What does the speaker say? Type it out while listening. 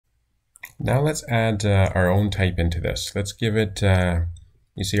Now let's add our own type into this. Let's give it,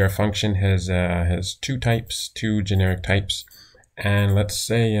 you see our function has two types, two generic types. And let's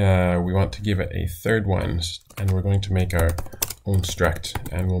say we want to give it a third one, and we're going to make our own struct.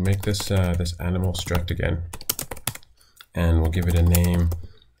 And we'll make this, this animal struct again. And we'll give it a name,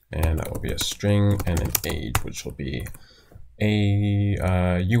 and that will be a string, and an age, which will be a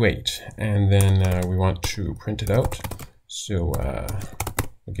U8. And then we want to print it out. So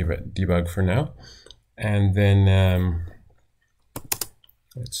we'll give it debug for now. And then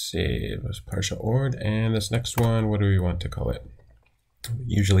let's see, it was partial ord. And this next one, what do we want to call it?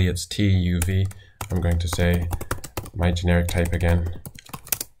 Usually it's TUV. I'm going to say my generic type again.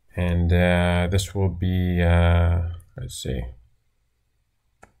 And this will be, let's see,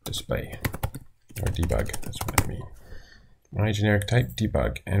 display or debug. That's what I mean. My generic type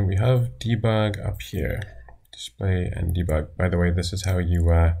debug. And we have debug up here. Display and debug. By the way, this is how you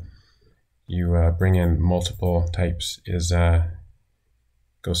bring in multiple types. Is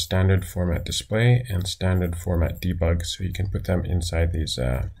go standard format display and standard format debug, so you can put them inside these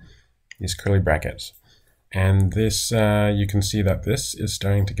curly brackets. And this you can see that this is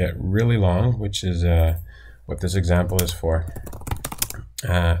starting to get really long, which is what this example is for.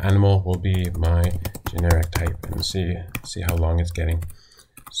 Animal will be my generic type, and see how long it's getting.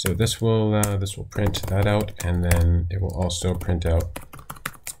 So this will print that out, and then it will also print out,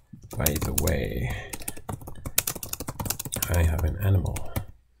 by the way, I have an animal.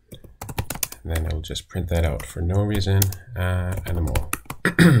 And then it'll just print that out for no reason, animal.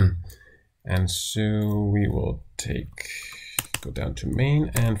 And so we will go down to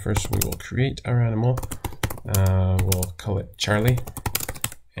main, and first we will create our animal. We'll call it Charlie,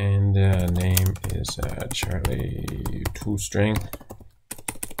 and name is Charlie toString.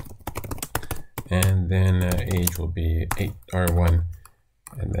 And then age will be 8 or 1.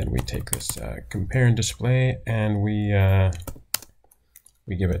 And then we take this compare and display, and we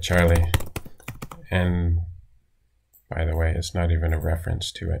give it Charlie. And by the way, it's not even a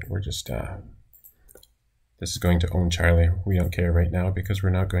reference to it. We're just, this is going to own Charlie. We don't care right now because we're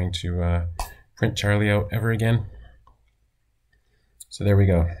not going to print Charlie out ever again. So there we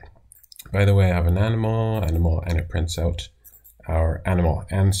go. By the way, I have an animal, and it prints out our animal.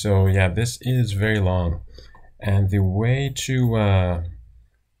 And so, yeah, this is very long. And the way to,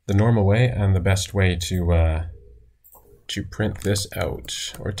 the normal way and the best way to print this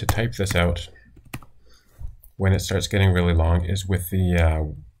out, or to type this out when it starts getting really long, is with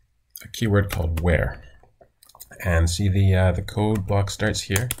the a keyword called where. And see the code block starts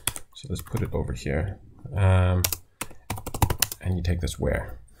here. So let's put it over here. And you take this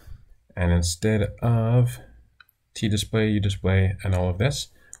where. And instead of TDisplay, UDisplay, and all of this,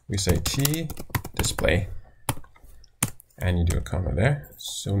 we say TDisplay. And you do a comma there.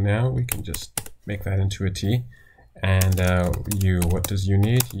 So now we can just make that into a T. And what does U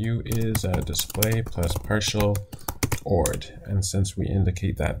need? U is display plus partial ord. And since we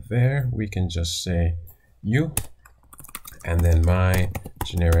indicate that there, we can just say U, and then my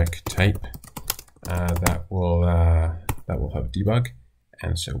generic type. That will have debug,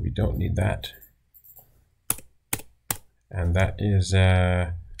 and so we don't need that. And that is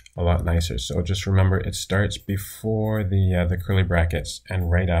a lot nicer. So just remember, it starts before the curly brackets and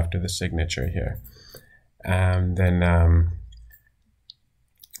right after the signature here. And then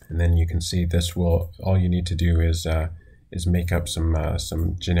you can see this will, all you need to do is make up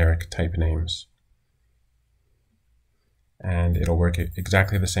some generic type names, and it'll work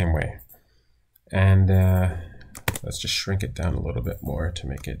exactly the same way. And let's just shrink it down a little bit more to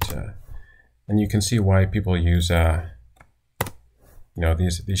make it, and you can see why people use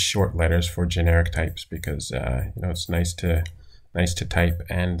these short letters for generic types, because it's nice to type,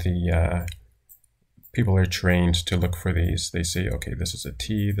 and the people are trained to look for these. They say, okay, this is a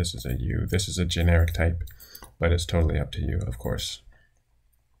T, this is a U, this is a generic type, but it's totally up to you, of course.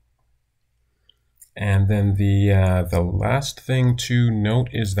 And then the last thing to note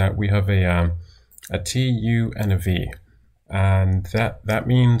is that we have a T, U, and a V, and that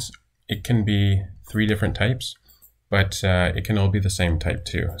means it can be 3 different types, but it can all be the same type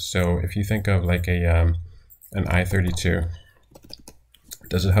too. So if you think of like an I32,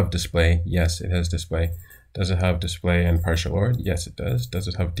 does it have display? Yes, it has display. Does it have display and partial ord? Yes, it does. Does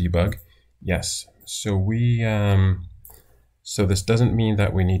it have debug? Yes. So so this doesn't mean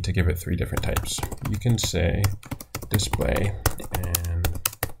that we need to give it 3 different types. You can say display, and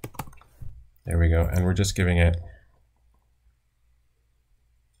there we go. And we're just giving it,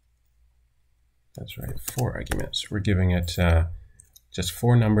 that's right, 4 arguments. We're giving it just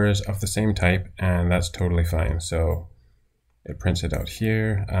 4 numbers of the same type, and that's totally fine. So it prints it out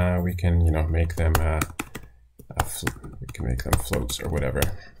here. We can, make them floats or whatever,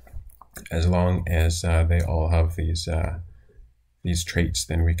 as long as they all have these traits.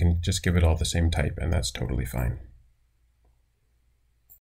 Then we can just give it all the same type, and that's totally fine.